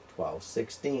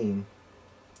 12/16,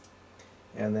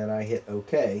 and then I hit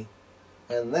OK.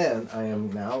 And then I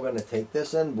am now going to take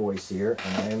this invoice here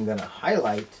and I am going to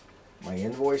highlight my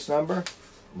invoice number,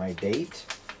 my date.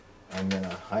 I'm going to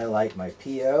highlight my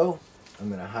PO. I'm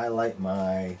going to highlight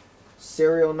my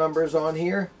serial numbers on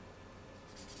here,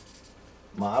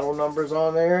 model numbers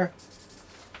on there,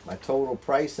 my total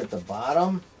price at the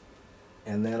bottom,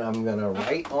 and then I'm going to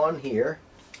write on here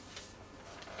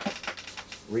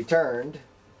returned,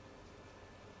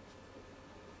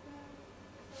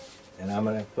 and I'm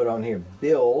going to put on here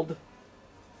billed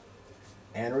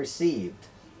and received.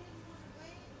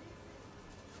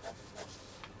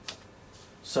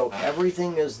 So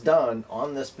everything is done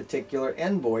on this particular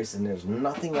invoice, and there's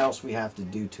nothing else we have to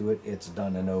do to it. It's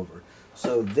done and over.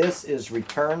 So this is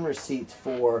return receipts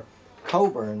for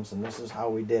Coburns, and this is how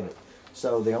we did it.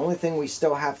 So the only thing we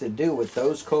still have to do with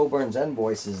those Coburns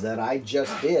invoices that I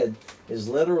just did is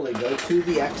literally go to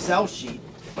the Excel sheet,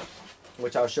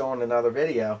 which I'll show in another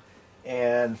video,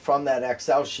 and from that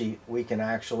Excel sheet we can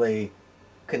actually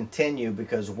continue,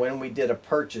 because when we did a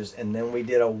purchase and then we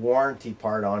did a warranty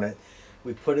part on it,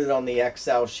 we put it on the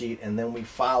Excel sheet, and then we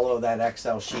follow that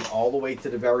Excel sheet all the way to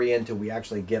the very end till we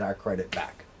actually get our credit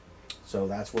back. So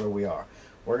that's where we are.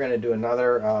 We're going to do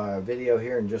another video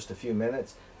here in just a few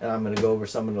minutes, and I'm going to go over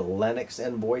some of the Lennox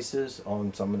invoices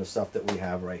on some of the stuff that we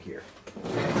have right here.